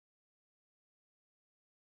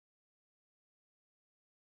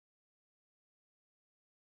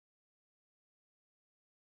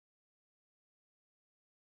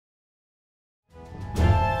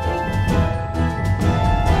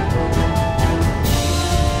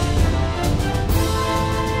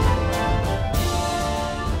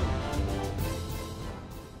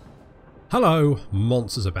Hello,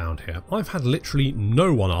 Monsters Abound here. I've had literally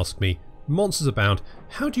no one ask me, Monsters Abound,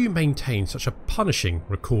 how do you maintain such a punishing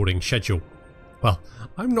recording schedule? Well,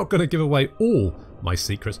 I'm not going to give away all my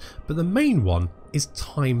secrets, but the main one is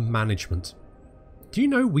time management. Do you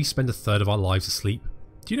know we spend a third of our lives asleep?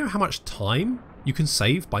 Do you know how much time you can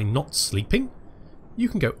save by not sleeping? You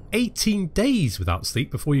can go 18 days without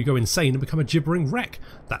sleep before you go insane and become a gibbering wreck.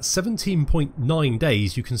 That's 17.9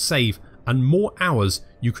 days you can save and more hours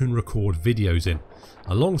you can record videos in.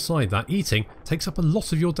 Alongside that, eating takes up a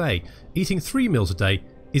lot of your day. Eating 3 meals a day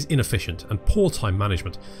is inefficient and poor time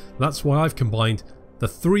management. That's why I've combined the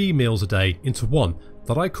 3 meals a day into one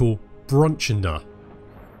that I call brunchener.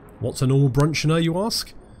 What's a normal brunchener, you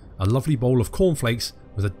ask? A lovely bowl of cornflakes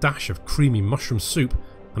with a dash of creamy mushroom soup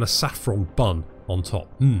and a saffron bun on top.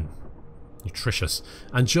 Nutritious.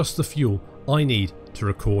 And just the fuel I need to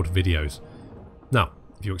record videos. Now,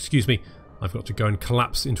 if you'll excuse me, I've got to go and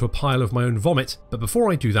collapse into a pile of my own vomit. But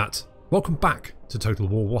before I do that, welcome back to Total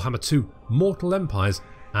War Warhammer 2 Mortal Empires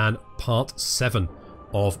and part 7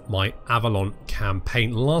 of my Avelorn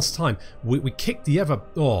campaign. Last time, we kicked the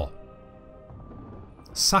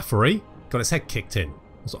Saphery got its head kicked in.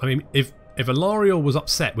 So, I mean, if Alarielles was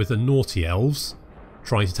upset with the naughty elves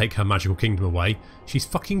trying to take her magical kingdom away, she's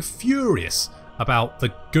fucking furious about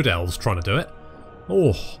the good elves trying to do it.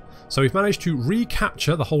 So we've managed to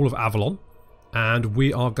recapture the whole of Avelorn, and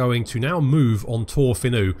we are going to now move on Tor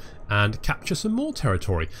Finu and capture some more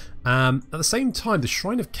territory. At the same time, the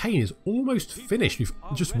Shrine of Cain is almost finished. We've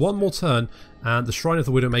just one more turn, and the Shrine of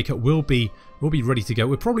the Widowmaker will be ready to go.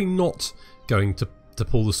 We're probably not going to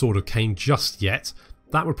pull the Sword of Cain just yet.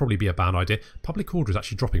 That would probably be a bad idea. Public order is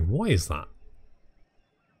actually dropping. Why is that?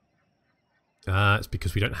 It's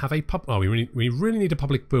because we don't have a pub. Oh, we really need a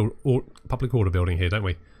public order building here, don't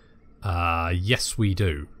we? Yes, we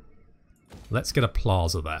do. Let's get a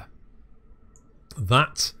plaza there.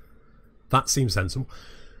 That seems sensible.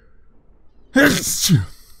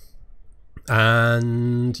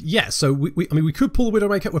 And yeah, so we could pull the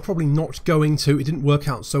Widowmaker. We're probably not going to. It didn't work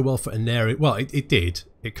out so well for an area. Well, it did.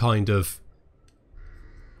 It kind of.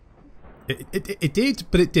 It did,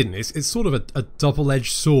 but it didn't. It's sort of a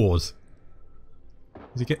double-edged sword.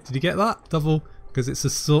 Did you get that? Double, because it's a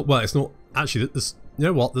sword. Well, it's not actually. You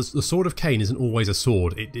know what? The Sword of Cain isn't always a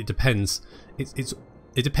sword. It depends. It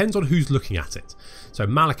depends on who's looking at it. So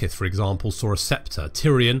Malekith, for example, saw a scepter.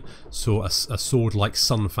 Tyrion saw a sword like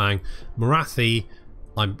Sunfang. Morathi,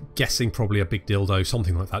 I'm guessing probably a big dildo,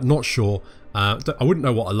 something like that. Not sure. I wouldn't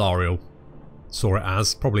know what Alarielle saw it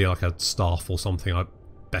as. Probably like a staff or something. I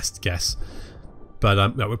best guess.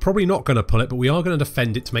 But no, we're probably not going to pull it, but we are going to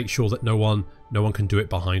defend it to make sure that no one can do it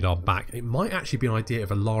behind our back. It might actually be an idea if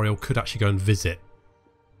Alarielle could actually go and visit.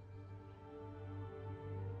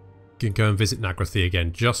 Go and visit Nagrathi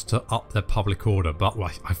again, just to up their public order. But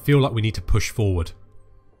I feel like we need to push forward.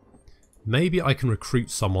 Maybe I can recruit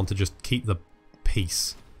someone to just keep the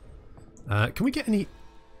peace. Can we get any?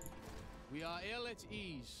 We are ill at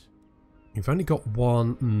ease. You've only got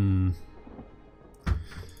one.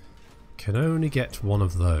 Can only get one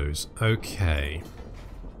of those. Okay.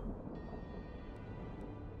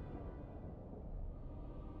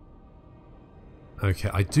 Okay,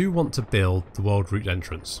 I do want to build the World Route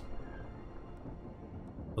entrance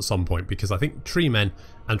at some point, because I think Tree Men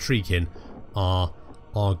and Treekin are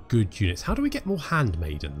good units. How do we get more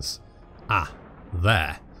handmaidens? Ah,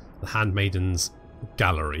 there. The handmaidens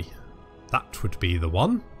gallery. That would be the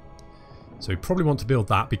one. So we probably want to build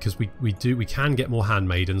that because we can get more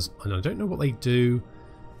handmaidens, and I don't know what they do.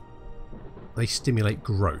 They stimulate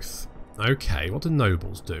growth. Okay, what do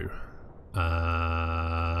nobles do?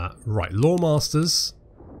 Right, lawmasters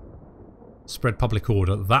spread public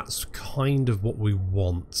order. That's kind of what we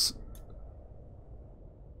want.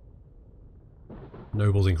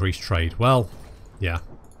 Nobles increase trade. Well, yeah.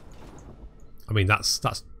 I mean, that's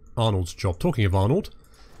Arnold's job. Talking of Arnold,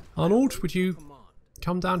 would you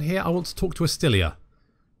come down here? I want to talk to Astilia.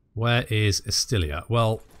 Where is Astilia?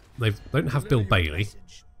 Well, they don't have Bill Bailey.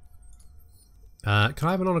 Can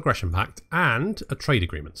I have a non-aggression pact and a trade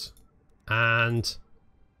agreement? And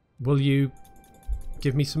will you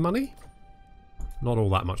give me some money? Not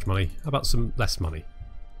all that much money. How about some less money?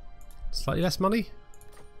 Slightly less money?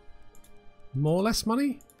 More or less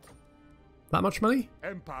money? That much money?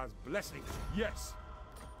 Empire's blessing. Yes.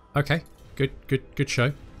 Okay. Good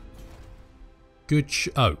show.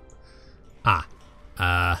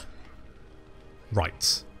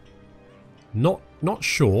 Right. Not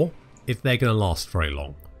sure if they're going to last very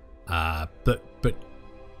long. But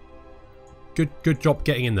good job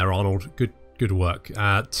getting in there, Arnold. Good work.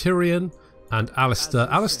 Tyrion and Alistair.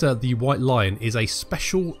 Alistair, the White Lion, is a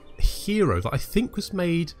special hero that I think was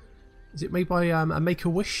made... Is it made by a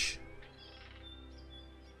Make-A-Wish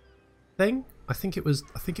thing? I think it was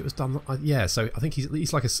done... yeah, so I think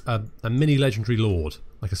he's like a mini legendary lord.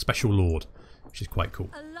 Like a special lord. Which is quite cool.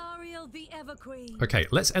 Okay,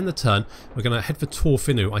 let's end the turn. We're going to head for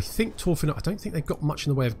Torfinu. I think Torfinu... I don't think they've got much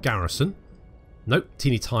in the way of garrison. Nope,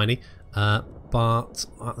 teeny tiny. But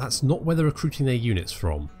that's not where they're recruiting their units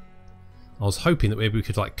from. I was hoping that maybe we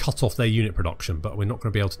could like cut off their unit production, but we're not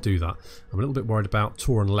going to be able to do that. I'm a little bit worried about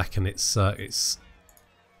Tor and Lek and its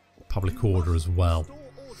public order as well.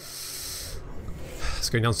 It's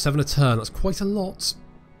going down 7 a turn. That's quite a lot.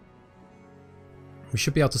 We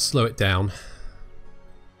should be able to slow it down.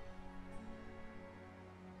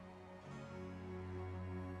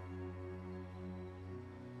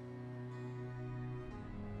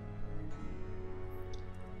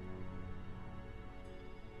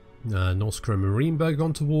 Norsca and Marienburg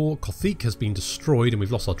gone to war. Kothique has been destroyed and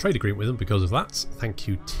we've lost our trade agreement with them because of that. Thank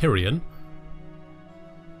you, Tyrion.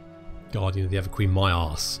 Guardian of the Everqueen, my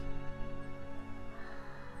arse.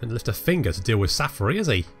 Didn't lift a finger to deal with Saphery, is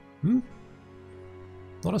he?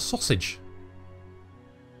 Not a sausage.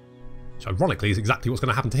 Which ironically is exactly what's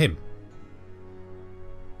going to happen to him.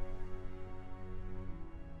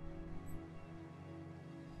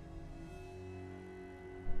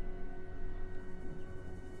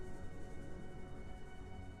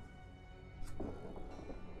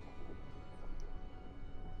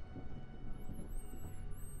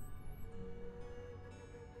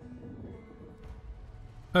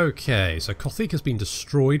 Okay, so Kothique has been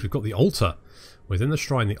destroyed. We've got the altar. Within the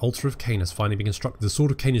shrine, the altar of Cain has finally been constructed. The sword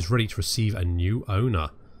of Cain is ready to receive a new owner.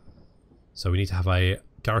 So we need to have a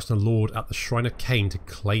garrison lord at the shrine of Cain to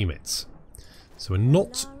claim it. So we're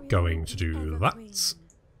not going to do that.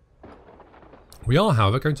 We are,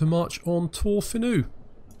 however, going to march on Torfinu.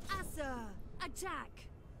 Attack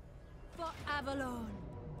for Avelorn.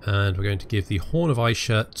 And we're going to give the Horn of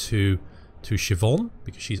Aisha to Siobhan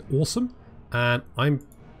because she's awesome. And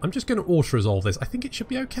I'm just going to auto-resolve this. I think it should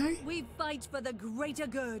be okay. We fight for the greater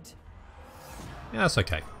good. Yeah, that's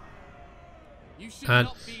okay. You should And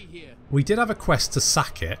not be here. we did have a quest to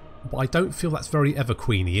sack it, but I don't feel that's very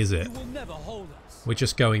Everqueeny, is it? You will never hold us. We're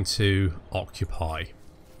just going to occupy.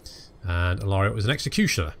 And Alarielles was an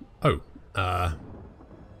executioner. Oh,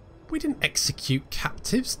 we didn't execute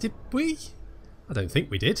captives, did we? I don't think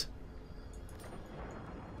we did.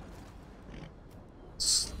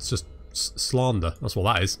 It's just slander. That's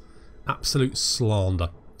what that is. Absolute slander.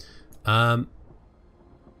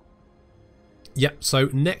 Yep, so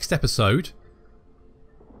next episode,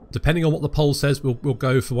 depending on what the poll says, we'll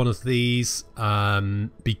go for one of these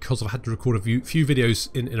because I've had to record a few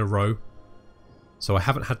videos in a row. So I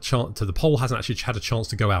haven't had chance to, the poll hasn't actually had a chance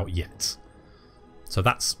to go out yet. So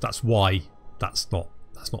that's why that's not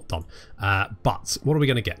done. But what are we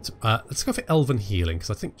going to get? Let's go for Elven Healing because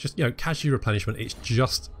I think just, you know, casual replenishment, it's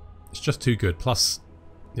just too good. Plus,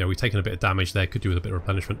 you know, we've taken a bit of damage there, could do with a bit of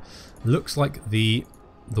replenishment. Looks like the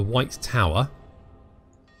White Tower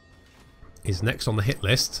is next on the hit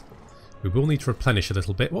list. We will need to replenish a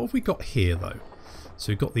little bit. What have we got here though?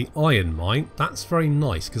 So we've got the Iron Mine. That's very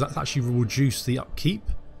nice because that actually will reduce the upkeep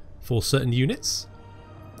for certain units.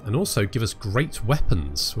 And also give us great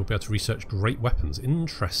weapons. We'll be able to research great weapons.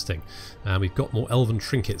 Interesting. And we've got more elven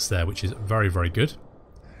trinkets there, which is very, very good.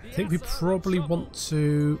 I think we probably want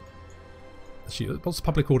to... Actually, what's the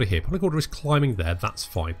public order here? Public order is climbing there. That's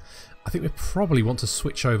fine. I think we probably want to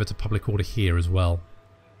switch over to public order here as well.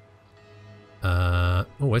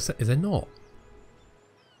 Oh, is there not?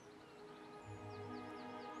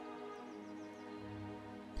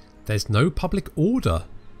 There's no public order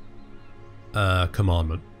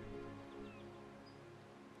commandment.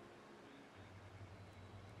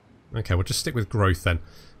 Okay, we'll just stick with growth then.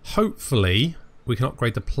 Hopefully, we can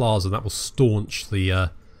upgrade the plaza. That will staunch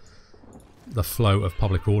the flow of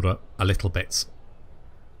public order a little bit.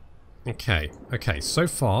 Okay, so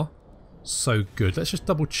far, so good. Let's just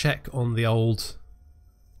double check on the old...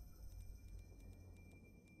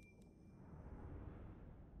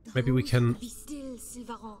 Maybe we can... Be still,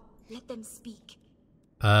 Sylvain. Let them speak.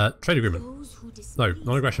 Trade agreement. No,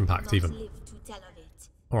 non-aggression pact even. Live to tell of it.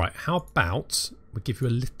 Alright, how about we give you a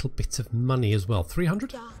little bit of money as well?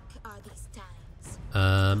 300? Dark are these times.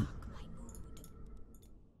 Um, Dark my mood.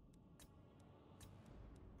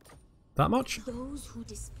 that much? Those who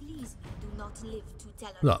displease me do not live to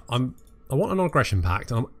tell of Look, it. I want a non-aggression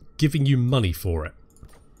pact and I'm giving you money for it.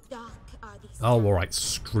 Dark are these Oh, times. alright,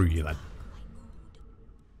 screw you then. Dark my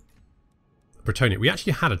mood. Bretonia. We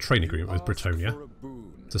actually had a trade agreement with Bretonia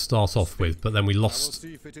to start off with, but then we lost...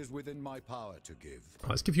 See if it is within my power to give.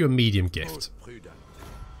 Let's give you a medium gift. Most prudent.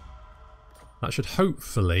 That should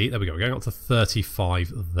hopefully... There we go. We're going up to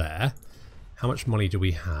 35 there. How much money do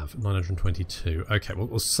we have? 922. Okay, well,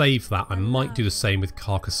 we'll save that. I might do the same with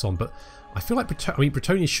Carcassonne, but I feel like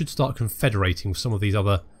Bretonnia should start confederating with some of these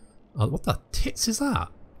other... what the tits is that?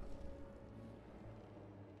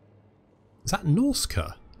 Is that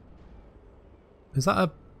Norska? Is that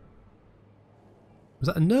a... Is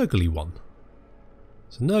that a Nurgly one?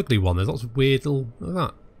 It's a Nurgly one. There's lots of weird little... Look at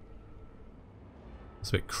that. It's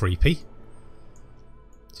a bit creepy.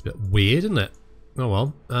 It's a bit weird, isn't it? Oh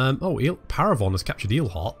well. Paravon has captured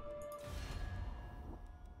Eelheart.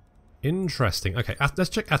 Interesting. Okay, let's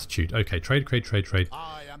check attitude. Okay, trade.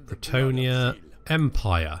 Bretonnia,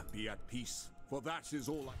 Empire. Be at peace, for that is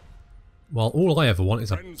all Well, all I ever want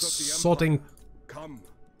is a Friends of the sodding... Empire, come.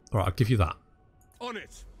 Alright, I'll give you that. On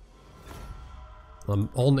it. I'm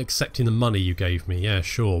on accepting the money you gave me. Yeah,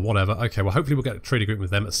 sure, whatever. Okay, well, hopefully we'll get a trade agreement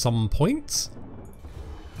with them at some point.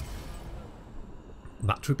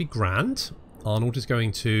 That would be grand. Arnold is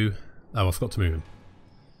going to... Oh, I forgot to move him.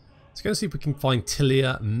 Let's go and see if we can find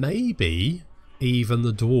Tilia, maybe even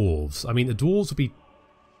the dwarves. I mean, the dwarves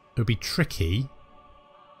would be tricky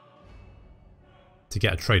to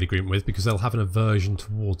get a trade agreement with because they'll have an aversion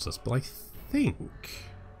towards us. But I think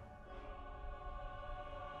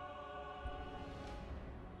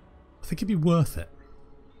it'd be worth it.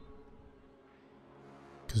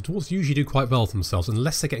 Because dwarves usually do quite well for themselves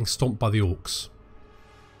unless they're getting stomped by the orcs.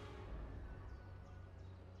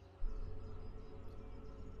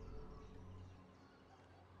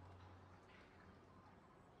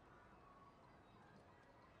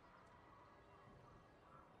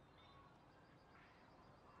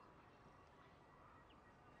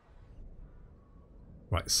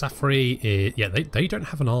 Right, Saphery is... Yeah, they don't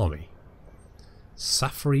have an army.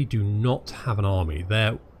 Saphery do not have an army.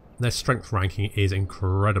 Their strength ranking is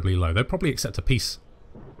incredibly low. They'll probably accept a peace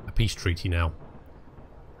treaty now.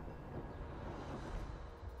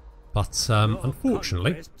 But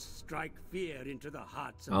unfortunately...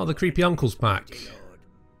 Oh, the creepy uncle's back.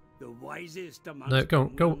 No,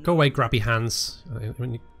 go away, grabby hands.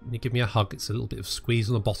 When you give me a hug, it's a little bit of squeeze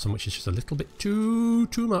on the bottom, which is just a little bit too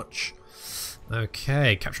much.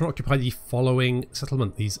 Okay, capture and occupy the following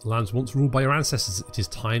settlement. These lands once ruled by your ancestors. It is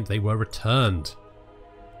time they were returned.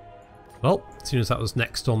 Well, as soon as that was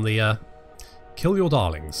next on the kill your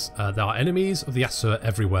darlings. There are enemies of the Asur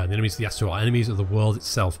everywhere, and the enemies of the Asur are enemies of the world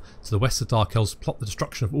itself. To the west, the Dark Elves plot the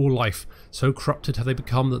destruction of all life. So corrupted have they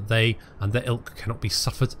become that they and their ilk cannot be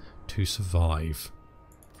suffered to survive.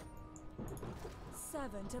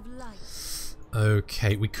 Servant of light.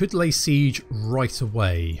 Okay, we could lay siege right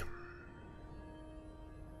away.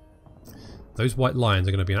 Those white lions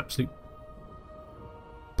are going to be an absolute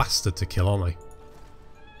bastard to kill, aren't they?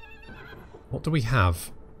 What do we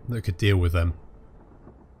have that could deal with them?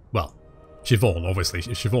 Well, Siobhan, obviously.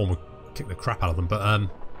 Siobhan would kick the crap out of them, but I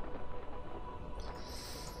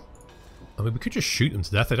mean, we could just shoot them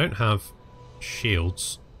to death. They don't have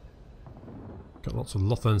shields. Got lots of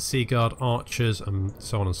Lothern Sea Guard archers and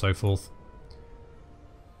so on and so forth.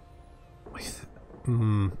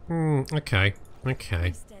 Okay.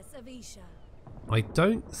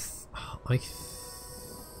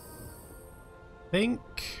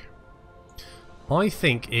 I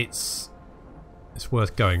think it's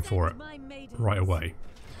worth going for it right away.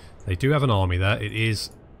 They do have an army there. It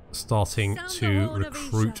is starting to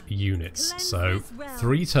recruit units. So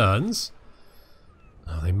 3 turns.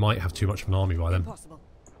 Oh, they might have too much of an army by then.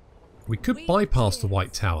 We could bypass the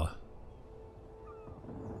White Tower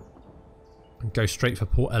and go straight for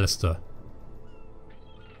Port Elister.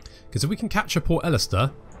 Because if we can capture Port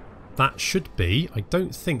Elister, that should be... I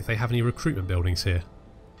don't think they have any recruitment buildings here.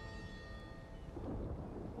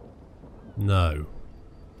 No.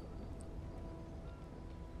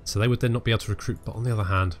 So they would then not be able to recruit, but on the other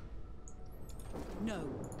hand... No.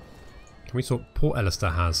 Can we sort... Port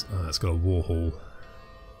Elister has... Oh, it's got a war hall.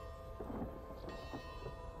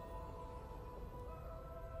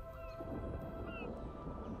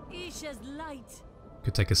 Isha's light.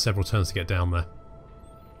 Could take us several turns to get down there.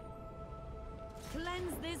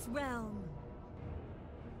 Cleanse this realm.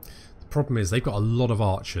 The problem is they've got a lot of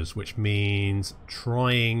archers, which means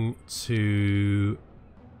trying to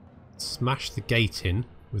smash the gate in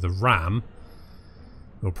with a ram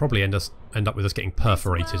will probably end up with us getting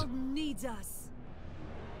perforated. This world needs us.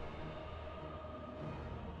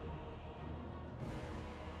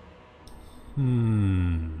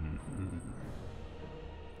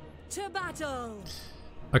 To battle.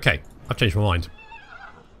 Okay, I've changed my mind.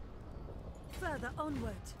 Further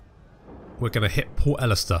onward. We're going to hit Port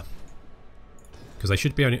Elister. because they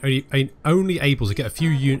should be only able to get a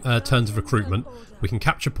few turns of recruitment. We can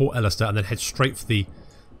capture Port Ellester and then head straight for the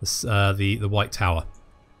White Tower.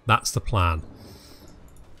 That's the plan.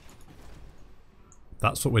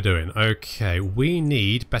 That's what we're doing. Okay, we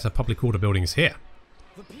need better public order buildings here.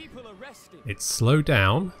 The people are resting. It's slowed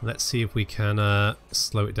down. Let's see if we can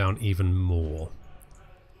slow it down even more.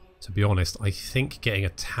 To be honest, I think getting a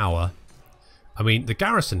tower... I mean, the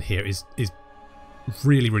garrison here is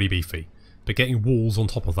really, really beefy. But getting walls on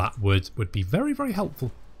top of that would be very, very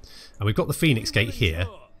helpful. And we've got the Phoenix Gate here.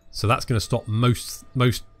 So that's going to stop most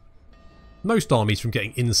armies from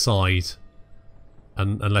getting inside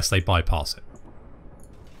unless they bypass it.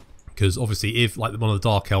 Because obviously if like one of the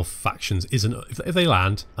Dark Elf factions isn't... If they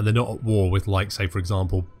land and they're not at war with, like, say for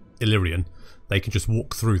example, Illyrian, they can just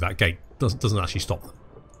walk through that gate. Doesn't actually stop them.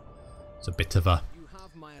 It's a bit of a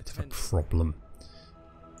problem.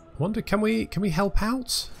 I wonder, can we help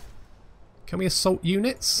out? Can we assault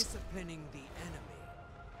units? Disciplining the enemy.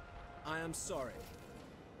 I am sorry.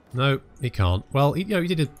 No, he can't. Well, he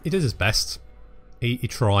did his best. He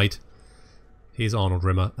tried. Here's Arnold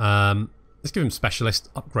Rimmer. Let's give him Specialist,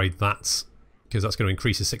 upgrade that, because that's going to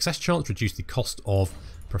increase his success chance, reduce the cost of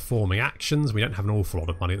performing actions. We don't have an awful lot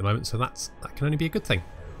of money at the moment, so that can only be a good thing.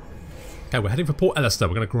 Okay, we're heading for Port Ellester.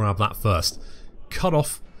 We're going to grab that first. Cut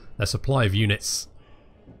off their supply of units,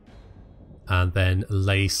 and then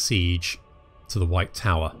lay siege to the White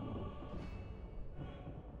Tower.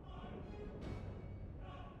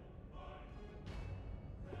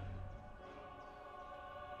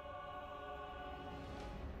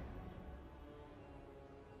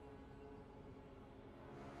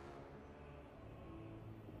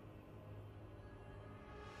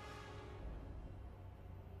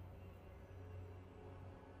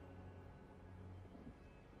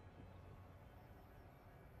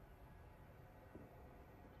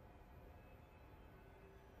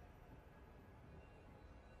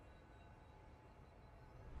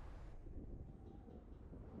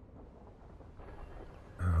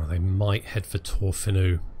 They might head for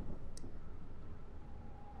Torfinu.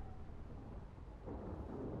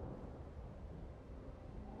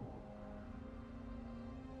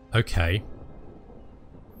 Okay.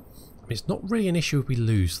 I mean, it's not really an issue if we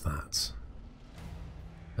lose that.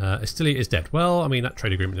 Estilia is dead. Well, I mean, that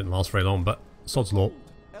trade agreement didn't last very long, but sod's law.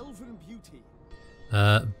 Elven beauty.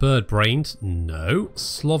 Bird-brained? No.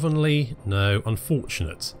 Slovenly? No.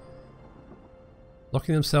 Unfortunate.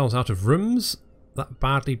 Locking themselves out of rooms? That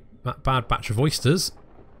bad batch of oysters.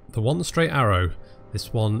 The one straight arrow.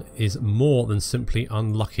 This one is more than simply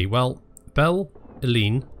unlucky. Well, Belle,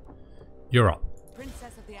 Eileen, you're up.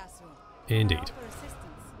 Princess of the Asur. Indeed.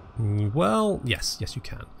 Well, yes, you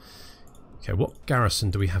can. Okay, what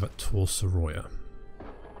garrison do we have at Tor Soroya?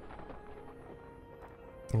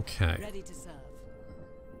 Okay. Ready to serve.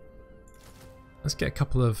 Let's get a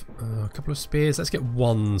couple of spears. Let's get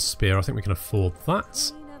one spear. I think we can afford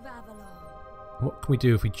that. Queen of Avelorn. What can we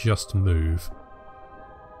do if we just move?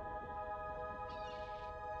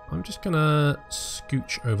 I'm just gonna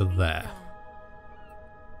scooch over there.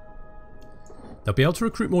 They'll be able to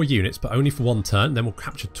recruit more units, but only for one turn. Then we'll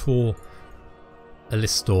capture Tor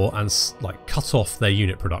Elistor and like cut off their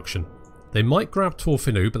unit production. They might grab Tor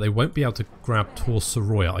Finu, but they won't be able to grab Tor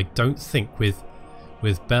Soroya. I don't think with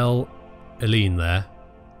Belle, Eileen there,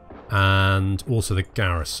 and also the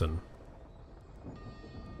garrison.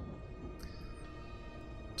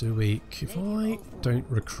 Do we? If I don't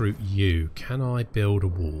recruit you, can I build a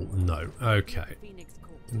wall? No. Okay.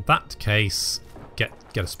 In that case, get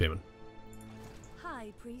a spearman.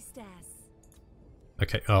 High priestess.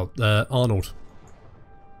 Okay. Oh, Arnold.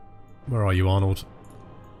 Where are you, Arnold?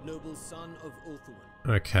 Noble son of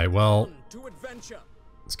Ulthuan. Okay. Well, On to adventure.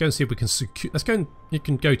 let's go and see if we can secure. Let's go and you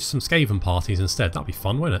can go to some Skaven parties instead. That'd be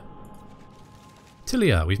fun, won't it?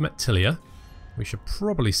 Tilia. We've met Tilia. We should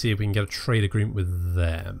probably see if we can get a trade agreement with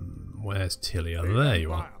them. Where's Tilia? There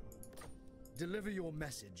you are. Deliver your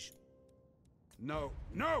message. No,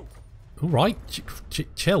 no! Alright,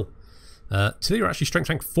 chill. Tilia are actually strength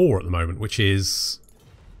rank 4 at the moment, which is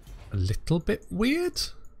a little bit weird.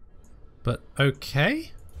 But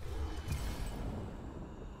okay.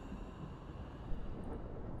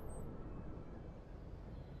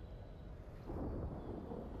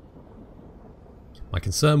 My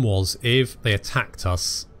concern was if they attacked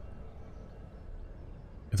us,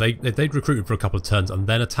 if they'd recruited for a couple of turns and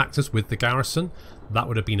then attacked us with the garrison, that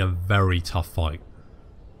would have been a very tough fight.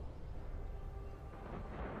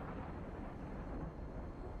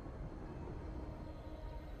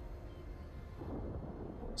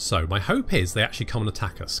 So my hope is they actually come and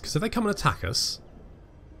attack us, because if they come and attack us,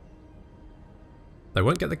 they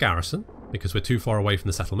won't get the garrison. because we're too far away from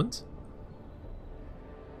the settlement.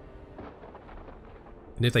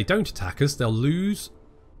 And if they don't attack us, they'll lose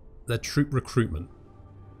their troop recruitment.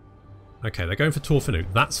 Okay, they're going for Torfinu.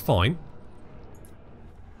 That's fine.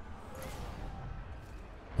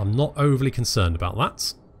 I'm not overly concerned about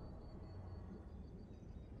that.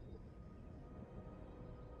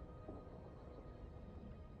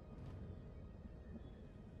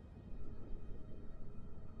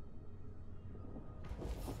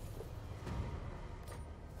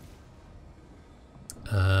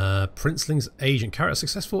 Princeling's agent carried a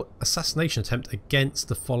successful assassination attempt against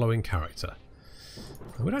the following character.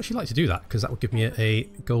 I would actually like to do that because that would give me a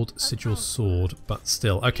gold sigil sword, but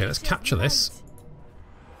still. Okay, let's capture this.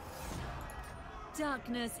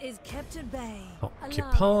 Darkness is kept at bay.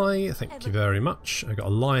 Occupy, thank you very much. I've got a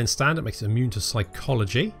lion stand, it makes it immune to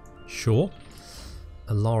psychology. Sure.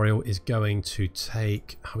 Alarielle is going to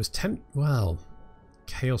take... well,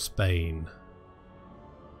 Chaos Bane.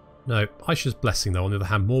 No, Aisha's Blessing though, on the other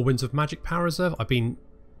hand, more Winds of Magic Power Reserve. I've been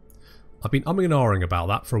umming and ahhing about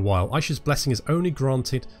that for a while. Aisha's Blessing is only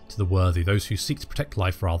granted to the worthy, those who seek to protect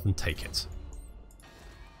life rather than take it.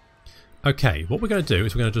 Okay, what we're going to do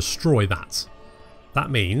is we're going to destroy that.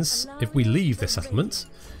 That means if we leave this settlement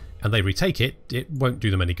and they retake it, it won't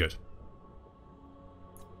do them any good.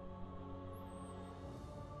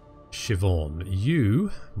 Siobhan,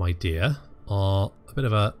 you, my dear, are a bit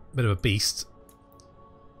of a beast.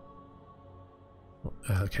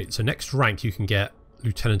 Okay, so next rank you can get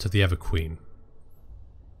Lieutenant of the Everqueen,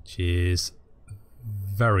 which is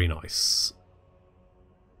very nice.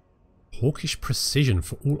 Hawkish Precision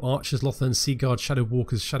for all archers, Lothern, Sea Guard, Shadow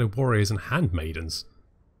Walkers, Shadow Warriors and Handmaidens.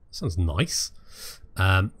 Sounds nice.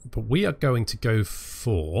 But we are going to go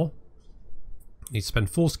for... need to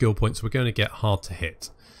spend 4 skill points, so we're going to get Hard to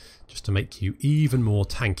Hit, just to make you even more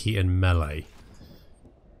tanky and melee.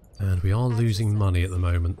 And we are losing money at the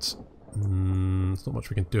moment. There's not much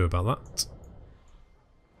we can do about that.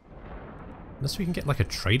 Unless we can get like a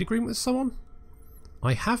trade agreement with someone.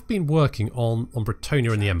 I have been working on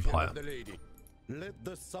Bretonia and the Empire. Let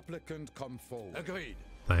the supplicant come forward. Agreed.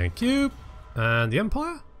 Thank you. And the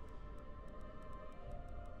Empire?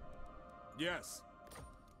 Yes.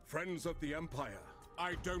 Friends of the Empire.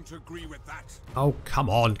 I don't agree with that. Oh, come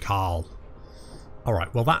on, Carl.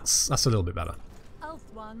 Alright, well that's a little bit better.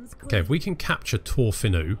 Okay, if we can capture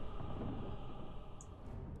Torfinu,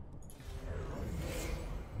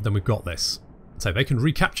 then we've got this. So they can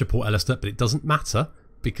recapture Port Elister, but it doesn't matter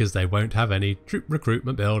because they won't have any troop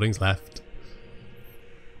recruitment buildings left.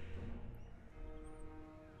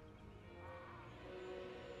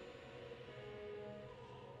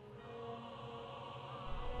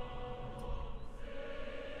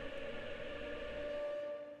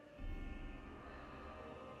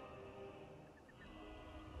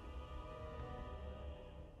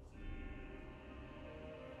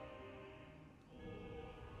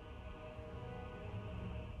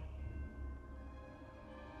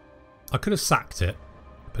 I could have sacked it,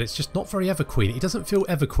 but it's just not very Everqueeny. It doesn't feel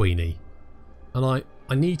Everqueeny. And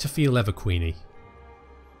I need to feel Everqueeny.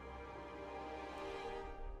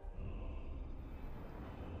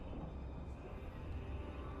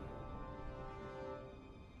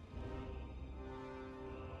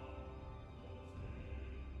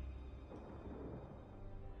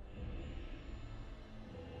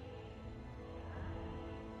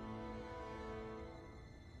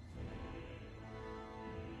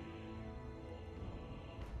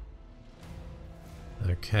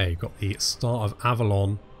 Okay, got the Star of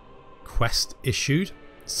Avelorn quest issued.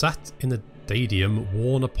 Sat in the Dadium,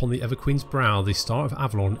 worn upon the Everqueen's brow, the Star of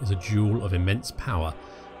Avelorn is a jewel of immense power.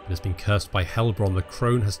 It has been cursed by Helbron. The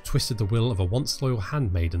crone has twisted the will of a once loyal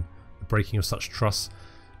handmaiden. The breaking of such trust,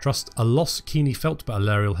 a loss keenly felt by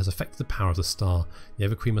Alarielle, has affected the power of the star. The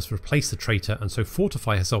Everqueen must replace the traitor and so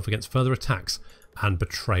fortify herself against further attacks and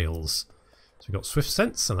betrayals. So we've got Swift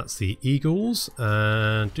Sense, and that's the Eagles.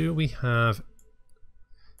 And do we have...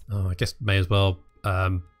 oh, I guess may as well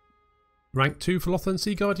rank 2 for Lothern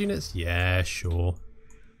Sea Guard units? Yeah, sure.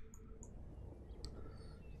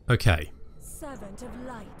 Okay. Servant of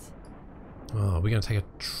light. Oh, we're going to take a...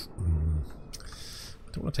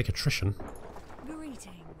 I don't want to take attrition.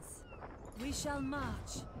 Greetings. We shall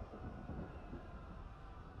march.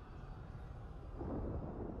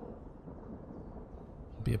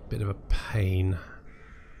 Be a bit of a pain.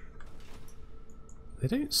 They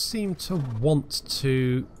don't seem to want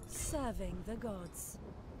to... serving the gods.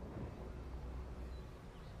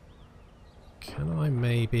 Can I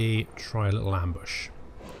maybe try a little ambush?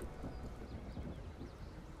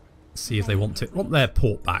 See if they want it. Want their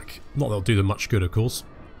port back. Not that it'll do them much good, of course.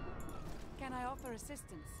 Can I offer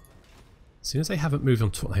assistance? As soon as they haven't moved on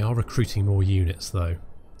to... They are recruiting more units, though.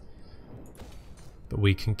 But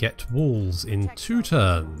we can get walls in 2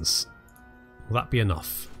 turns. Will that be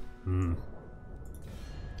enough?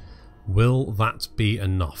 Will that be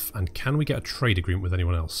enough? And can we get a trade agreement with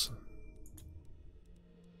anyone else?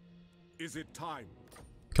 Is it time?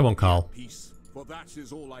 Come on, Carl. Peace, for that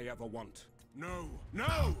is all I ever want. No,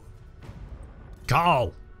 no!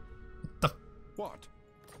 Carl! What?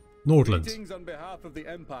 Nordland. Greetings on behalf of the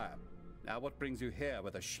Empire. Now what brings you here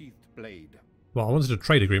with a sheathed blade? Well, I wanted a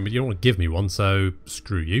trade agreement, but you don't want to give me one, so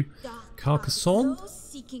screw you. Carcassonne? Those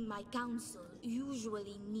seeking my counsel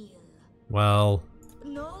usually kneel. Well...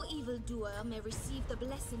 No evildoer may receive the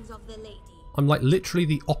blessings of the lady. I'm like literally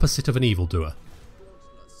the opposite of an evildoer.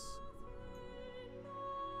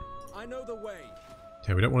 I know the way.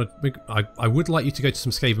 Okay, we don't want to... I would like you to go to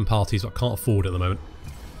some Skaven parties, but I can't afford it at the moment.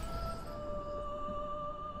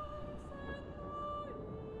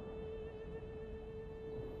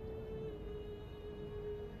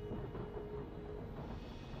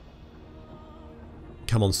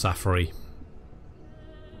 Come on, Saphery.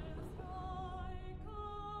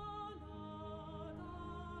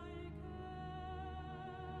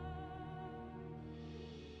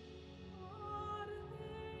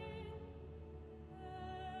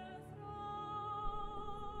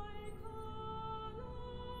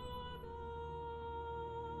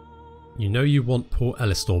 You know you want poor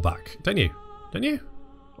Elistor back, don't you? Don't you?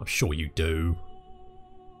 I'm sure you do.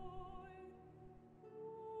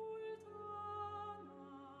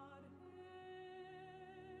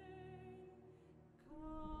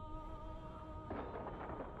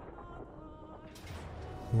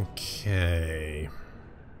 Okay.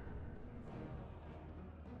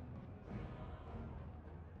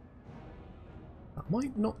 That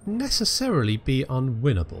might not necessarily be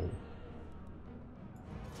unwinnable.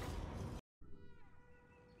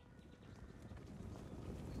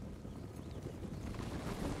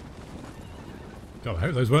 God, I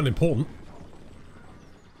hope those weren't important.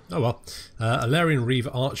 Oh well. Alarian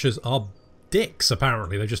Reaver archers are dicks,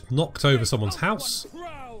 apparently. They just knocked over someone's house.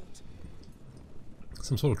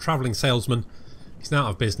 Some sort of travelling salesman. He's now out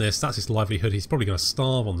of business. That's his livelihood. He's probably going to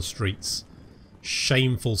starve on the streets.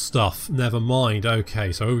 Shameful stuff. Never mind.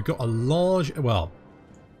 Okay, so we've got a large... Well,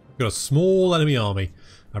 we've got a small enemy army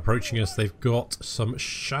approaching us. They've got some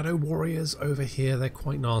Shadow Warriors over here. They're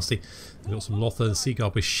quite nasty. They've got some Lothern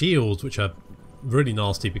Seaguard with shields, which are really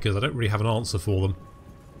nasty because I don't really have an answer for them.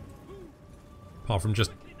 Apart from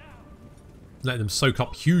just letting them soak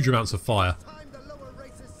up huge amounts of fire.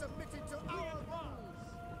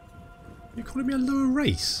 You're calling me a lower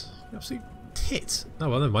race? You absolute tit. Oh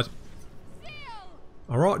well, never mind.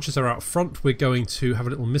 Our archers are out front. We're going to have a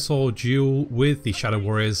little missile duel with the Shadow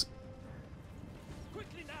Warriors.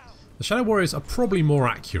 The Shadow Warriors are probably more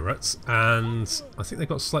accurate, and I think they've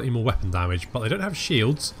got slightly more weapon damage, but they don't have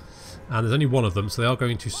shields, and there's only one of them, so they are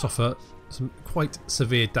going to suffer some quite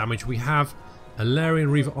severe damage. We have Alarian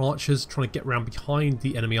Reaver archers trying to get around behind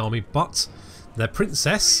the enemy army, but their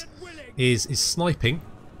princess is sniping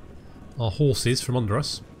our horses from under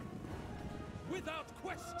us.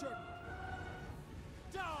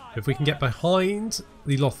 If we can get behind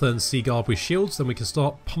the Lothern Seaguard with shields, then we can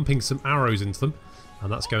start pumping some arrows into them,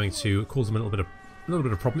 and that's going to cause them a little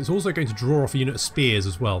bit of problem. It's also going to draw off a unit of spears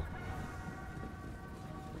as well.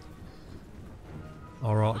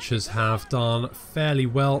 Our archers have done fairly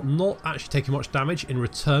well, not actually taking much damage in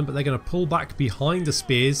return, but they're going to pull back behind the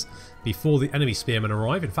spears before the enemy spearmen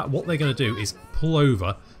arrive. In fact, what they're going to do is pull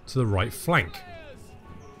over to the right flank.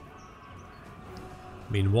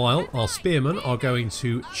 Meanwhile, our spearmen are going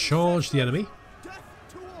to charge the enemy.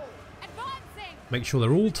 Make sure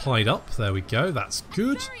they're all tied up. There we go, that's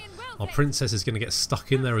good. Our princess is going to get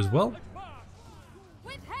stuck in there as well.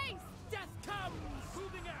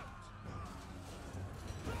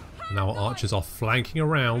 Now our archers are flanking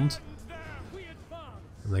around,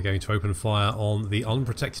 and they're going to open fire on the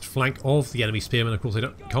unprotected flank of the enemy spearmen. Of course, they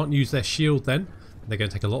can't use their shield then. They're going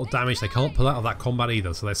to take a lot of damage. They can't pull out of that combat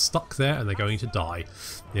either, so they're stuck there and they're going to die.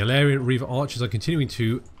 The Alarian Reaver archers are continuing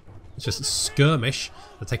to just skirmish.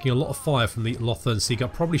 They're taking a lot of fire from the Lothern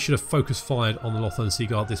Seaguard. Probably should have focus fired on the Lothern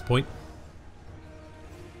Seaguard at this point,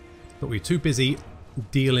 but we're too busy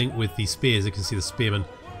dealing with the spears. You can see the spearmen.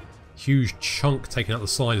 Huge chunk taken out the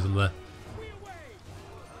side of them there.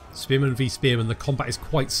 Spearman v Spearman, the combat is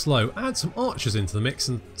quite slow. Add some archers into the mix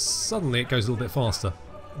and suddenly it goes a little bit faster.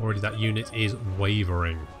 Already that unit is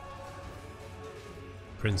wavering.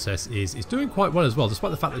 Princess is doing quite well as well,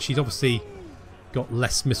 despite the fact that she's obviously got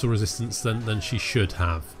less missile resistance than she should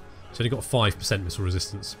have. She's only got 5% missile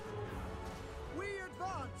resistance. We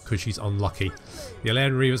advance. because she's unlucky. The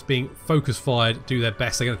Alarielles Reavers being focus fired, do their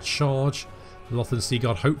best. They're going to charge the Lothern Sea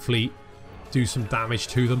Guard, hopefully do some damage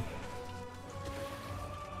to them.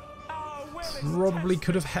 Probably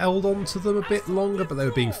could have held on to them a bit longer, but they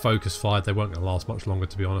were being focus fired. They weren't going to last much longer,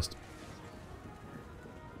 to be honest.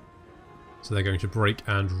 So they're going to break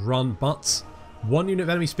and run, but one unit of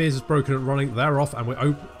enemy spears is broken and running. They're off, and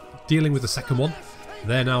we're dealing with the second one.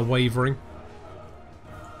 They're now wavering.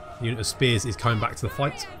 The unit of spears is coming back to the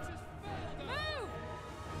fight.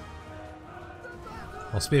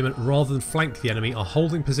 Our spearmen, rather than flank the enemy, are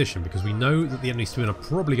holding position because we know that the enemy spearmen are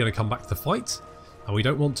probably going to come back to the fight, and we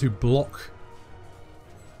don't want to block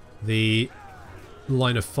the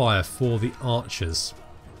line of fire for the archers.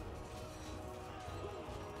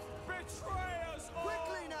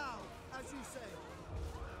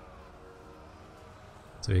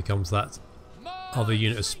 So here comes that other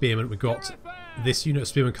unit of spearmen. We've got this unit of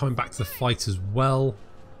spearmen coming back to the fight as well.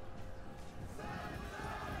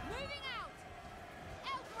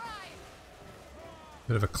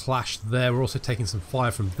 Bit of a clash there. We're also taking some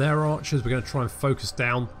fire from their archers. We're going to try and focus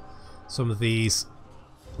down some of these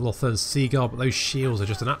Lothern Sea Guard, but those shields are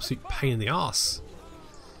just an absolute pain in the arse.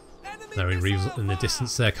 They're in the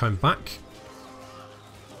distance there, coming back.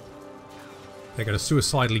 They're going to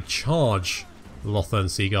suicidally charge the Lothern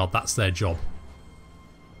Sea Guard. That's their job.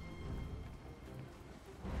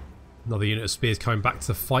 Another unit of spears coming back to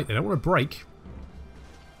the fight. They don't want to break.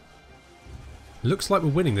 Looks like we're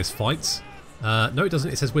winning this fight. No, it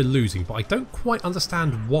doesn't. It says we're losing, but I don't quite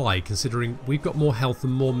understand why, considering we've got more health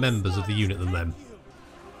and more members of the unit than them.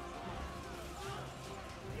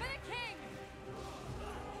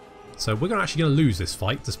 So we're actually going to lose this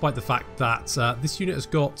fight, despite the fact that this unit has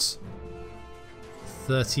got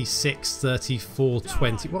 36, 34,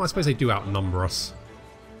 20. Well, I suppose they do outnumber us.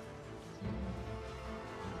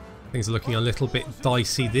 Things are looking a little bit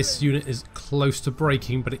dicey. This unit is close to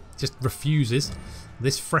breaking, but it just refuses.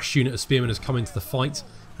 This fresh unit of spearmen has come into the fight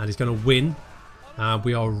and is going to win.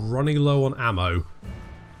 We are running low on ammo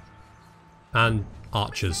and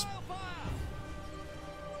archers.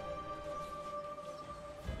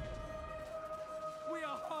 We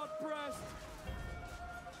are hard pressed.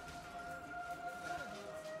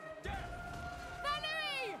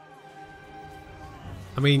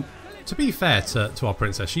 I mean, to be fair to our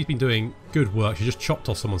princess, she's been doing good work. She just chopped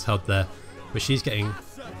off someone's head there, but she's getting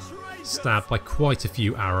stabbed by quite a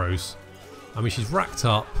few arrows. I mean, she's racked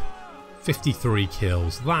up 53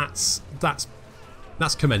 kills. That's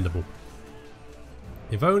commendable.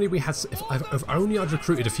 If only we had, if only I'd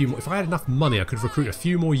recruited a few more. If I had enough money, I could recruit a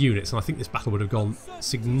few more units, and I think this battle would have gone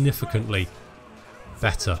significantly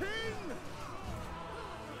better.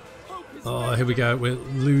 Oh, here we go. We're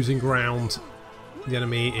losing ground. The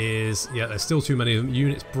enemy is, yeah, there's still too many of them.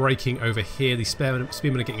 Units breaking over here. These spearmen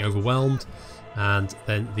are getting overwhelmed. And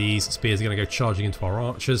then these spears are going to go charging into our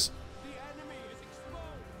archers.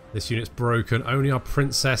 This unit's broken. Only our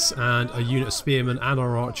princess and a unit of spearmen and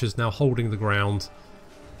our archers now holding the ground.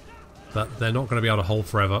 But they're not going to be able to hold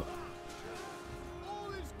forever.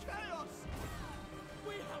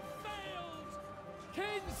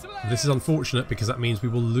 This is unfortunate because that means we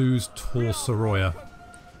will lose Tor Soroya.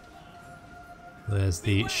 There's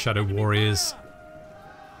the Shadow Warriors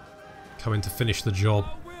coming to finish the job.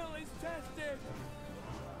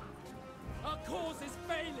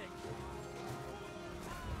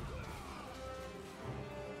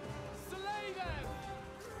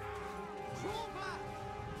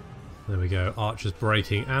 There we go, archers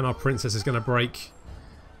breaking, and our princess is going to break,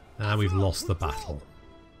 and we've lost the battle.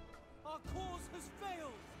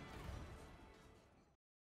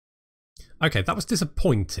 Okay, that was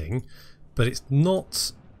disappointing, but it's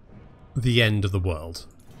not the end of the world.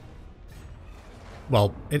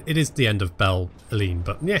 Well, it is the end of Bel Eline,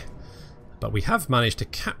 but yeah. But we have managed to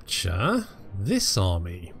capture this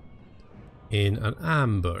army in an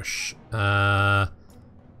ambush.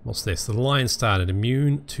 What's this? The Lion Standard,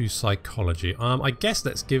 immune to psychology. I guess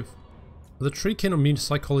let's give the Treekin immune to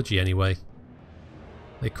psychology anyway.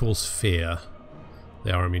 They cause fear. They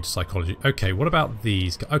are immune to psychology. Okay, what about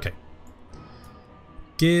these? Okay.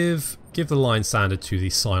 Give the Lion Standard to the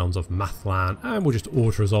Scions of Mathlan, and we'll just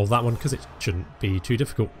auto-resolve that one because it shouldn't be too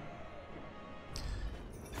difficult.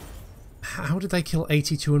 How did they kill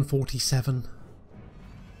 82 and 47?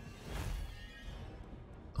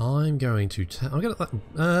 I'm going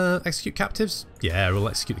to execute captives? Yeah, we'll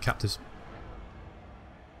execute the captives.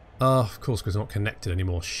 Oh, of course, because they're not connected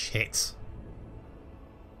anymore. Shit.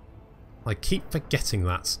 I keep forgetting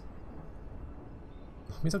that.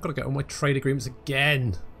 That means I've got to get all my trade agreements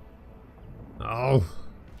again. Oh.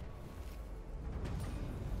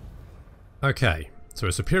 Okay. So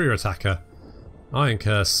a superior attacker, Iron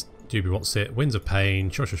Curse, Dubious what's it, Winds of Pain,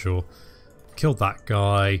 sure. Killed that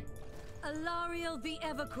guy. Alarielle the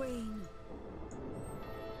Everqueen.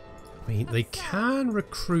 I mean, they can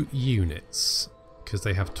recruit units because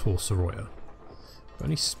they have Torsaroya. But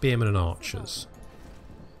only spearmen and archers.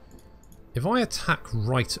 If I attack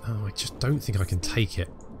right... Oh, I just don't think I can take it.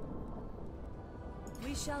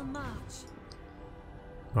 We shall march.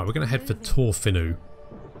 Right, we're going to head for Torfinu.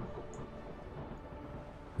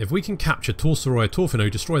 If we can capture Torsaroya, Torfinu,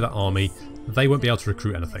 destroy that army, they won't be able to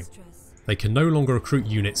recruit anything. They can no longer recruit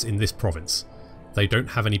units in this province. They don't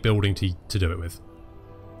have any building to do it with.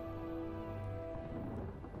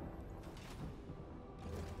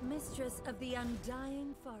 Mistress of the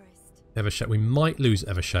Undying Forest. Evershale. We might lose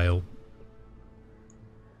Evershale.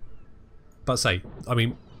 But say, I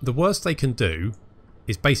mean, the worst they can do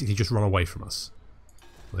is basically just run away from us.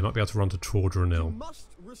 They might be able to run to Tordranil.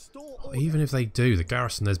 Even if they do, the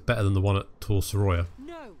garrison there's better than the one at Torsaroya.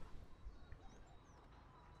 No.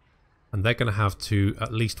 And they're going to have to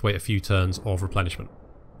at least wait a few turns of replenishment.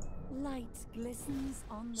 Light glistens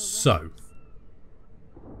on the So,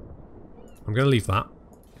 I'm going to leave that.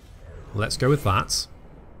 Let's go with that.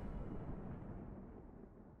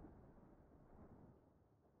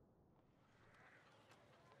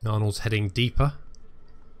 Arnold's heading deeper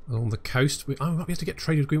along the coast. We might be able to get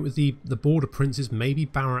trade agreement with the border princes. Maybe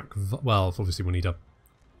Barak. Well, obviously we need a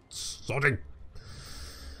sodding.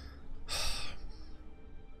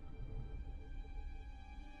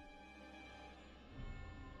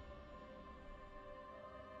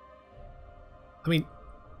 I mean,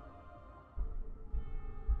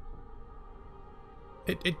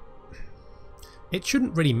 it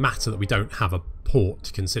shouldn't really matter that we don't have a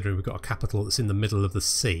port, considering we've got a capital that's in the middle of the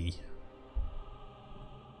sea.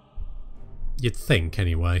 You'd think,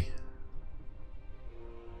 anyway.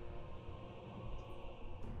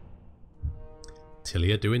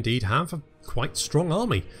 Tilia do indeed have a quite strong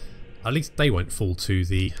army. At least they won't fall to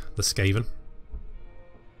the Skaven.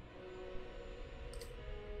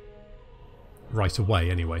 Right away,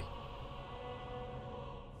 anyway.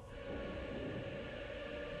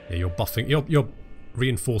 Yeah, you're buffing. You're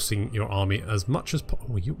reinforcing your army as much as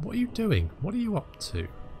possible. What are you doing? What are you up to?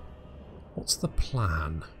 What's the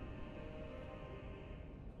plan?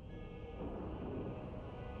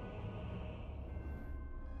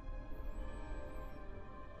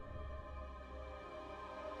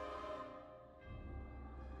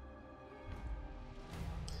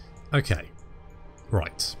 Okay.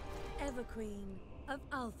 Right. Everqueen of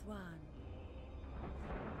Althwan.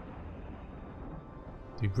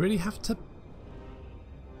 Do we really have to...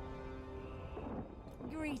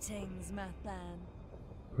 Greetings, Mathan.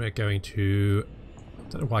 We're going to... I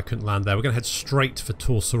don't know why I couldn't land there. We're going to head straight for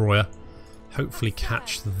Torsaroya. Hopefully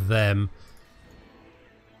catch them.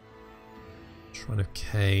 Shrine of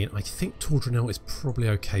Cain. I think Tordranil is probably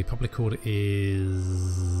okay. Public order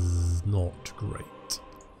is not great.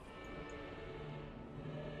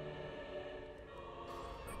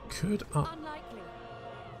 Could up. Unlikely.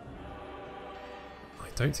 I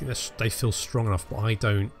don't think they feel strong enough, but I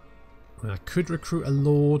don't. I mean, I could recruit a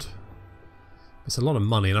lord. It's a lot of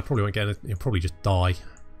money, and I probably won't get it. He'll probably just die.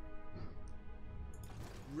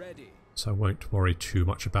 Ready. So I won't worry too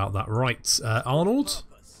much about that. Right, Arnold,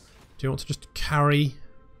 do you want to just carry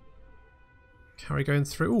going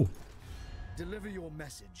through? Ooh. Deliver your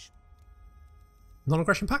message.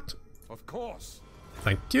 Non-aggression pact. Of course.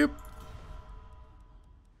 Thank you.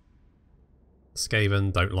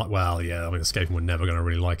 Skaven don't like... Well, yeah, I mean, the Skaven were never going to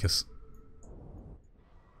really like us.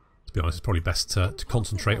 To be honest, it's probably best to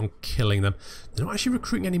concentrate on killing them. They're not actually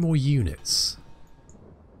recruiting any more units.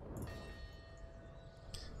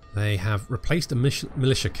 They have replaced a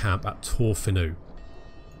militia camp at Torfinu.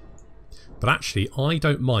 But actually, I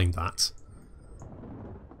don't mind that.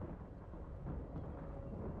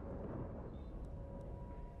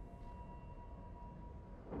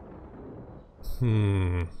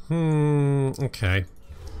 Okay.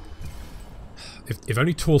 If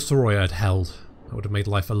only Torsaroya had held, that would have made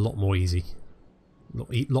life a lot more easy.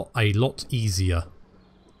 A lot easier.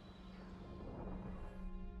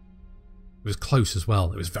 It was close as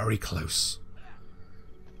well. It was very close.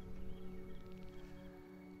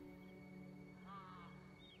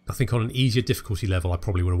 I think on an easier difficulty level, I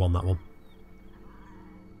probably would have won that one.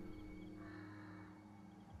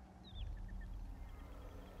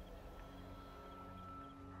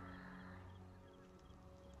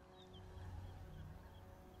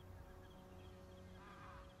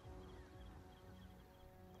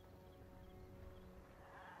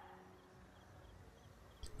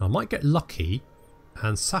 I might get lucky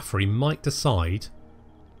and Saphery might decide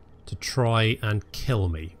to try and kill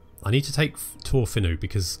me. I need to take Torfinu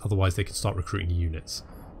because otherwise they can start recruiting units.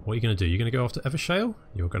 What are you going to do? You're going to go after Evershale?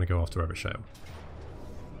 You're going to go after Evershale.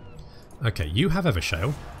 Okay, you have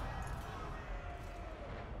Evershale.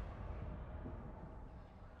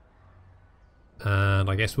 And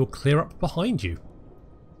I guess we'll clear up behind you.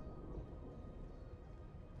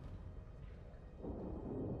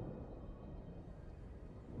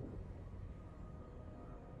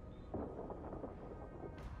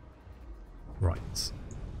 Right.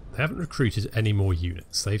 They haven't recruited any more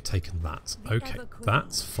units. They've taken that. Okay,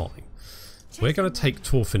 that's fine. We're going to take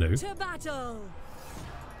Torfinu.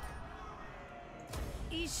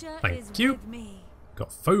 Thank you. Got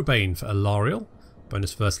Phobane for Alarielle.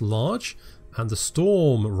 Bonus versus large. And the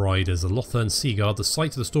Storm Riders, the Lothern Seaguard. The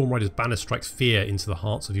sight of the Storm Riders' banner strikes fear into the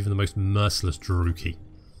hearts of even the most merciless Druki.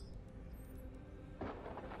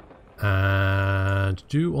 And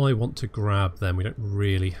do I want to grab them? We don't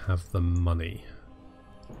really have the money.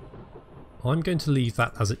 I'm going to leave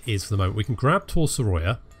that as it is for the moment. We can grab Tor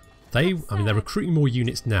Soroya. I mean, they're recruiting more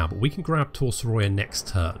units now, but we can grab Tor Soroya next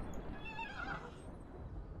turn.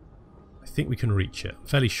 I think we can reach it. I'm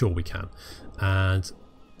fairly sure we can. And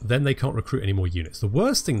then they can't recruit any more units. The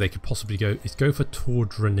worst thing they could possibly go is go for Tor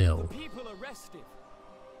Dranil.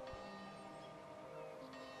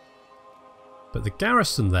 But the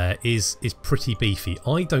garrison there is pretty beefy.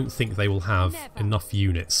 I don't think they will have enough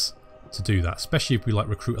units to do that, especially if we like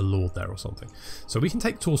recruit a lord there or something. So we can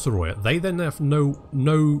take Tor Soroya. They then have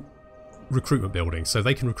no recruitment building, so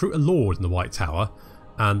they can recruit a lord in the White Tower,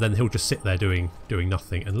 and then he'll just sit there doing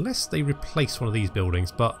nothing unless they replace one of these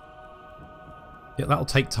buildings. But yeah, that'll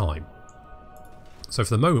take time. So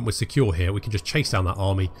for the moment we're secure here. We can just chase down that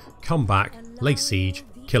army, come back, lay siege,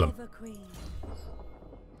 kill them.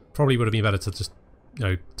 Probably would have been better to just, you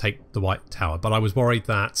know, take the White Tower, but I was worried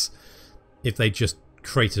that if they just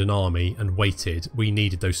created an army and waited, we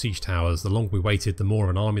needed those siege towers. The longer we waited, the more of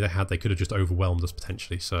an army they had. They could have just overwhelmed us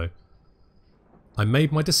potentially. So I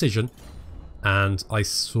made my decision and I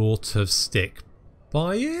sort of stick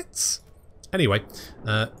by it. Anyway,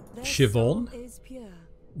 Siobhan,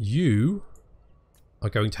 you are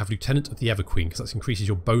going to have Lieutenant of the Everqueen, because that increases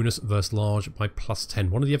your bonus versus large by +10.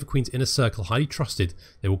 One of the Everqueen's inner circle, highly trusted.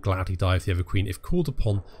 They will gladly die with the Everqueen if called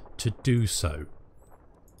upon to do so.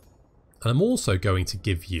 And I'm also going to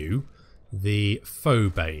give you the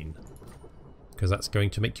Phobane, because that's going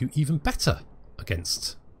to make you even better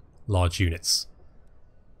against large units.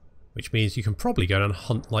 Which means you can probably go and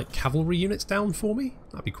hunt like cavalry units down for me.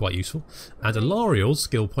 That'd be quite useful. And Alarielle's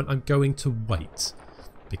skill point I'm going to wait,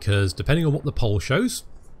 because depending on what the poll shows,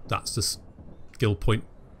 that's the skill point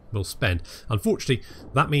we'll spend. Unfortunately,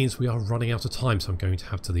 that means we are running out of time, so I'm going to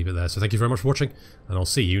have to leave it there. So thank you very much for watching, and I'll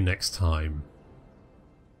see you next time.